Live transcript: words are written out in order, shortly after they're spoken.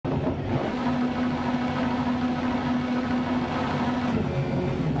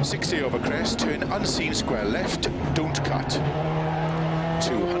60 over crest, turn unseen square left, don't cut.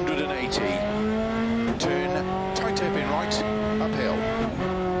 280. Turn tight hairpin right, uphill.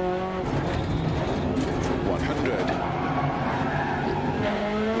 100.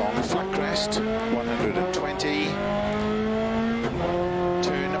 Long flat crest, 120.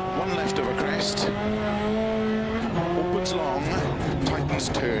 Turn one left over crest. Opens long, tightens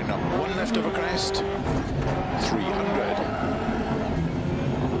turn one left over crest. 300.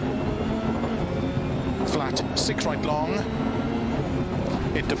 Flat 6 right long.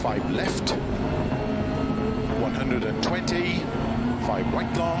 Into 5 left. 120. 5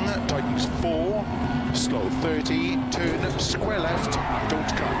 right long, tightens 4. Slow 30, turn square left, don't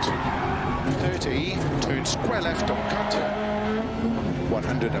cut. 30, turn square left, don't cut.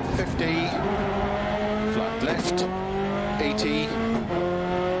 150, flat left, 80.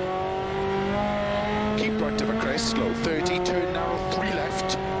 Keep right over crest, slow 30, turn narrow 3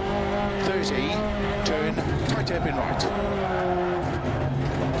 left. 30, turn tight hairpin right.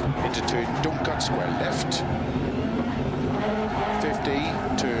 Into turn, don't cut, square left. 50,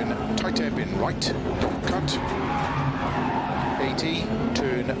 turn tight hairpin right, don't cut. 80,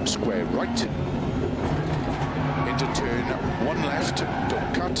 turn square right. Into turn one left,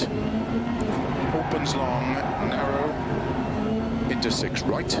 don't cut. Opens long, narrow. Into 6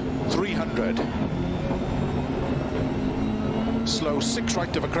 right, 300. Slow 6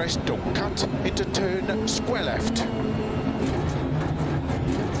 right over crest, don't cut. Into turn square left.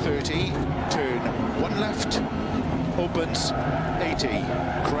 30, turn 1 left. Opens 80,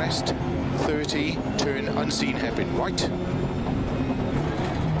 crest 30, turn unseen hairpin right.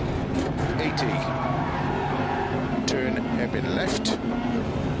 80, turn hairpin left.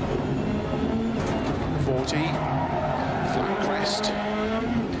 40, flat crest.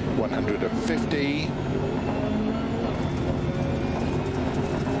 150.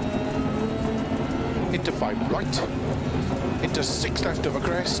 Into 5 right. Into 6 left over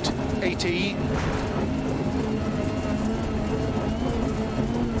crest. 80.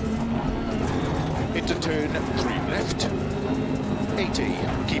 Into turn 3 left, 80,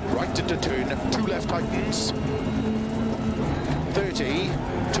 keep right into turn 2 left tightens, 30,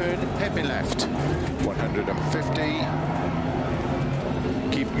 turn hairpin left, 150,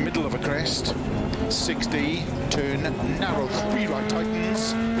 keep middle of a crest, 60, turn narrow 3 right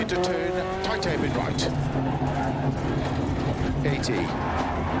tightens, into turn tight hairpin right, 80,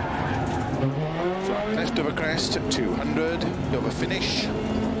 flat left of a crest, 200, over finish,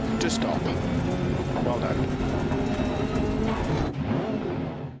 to stop. Well done.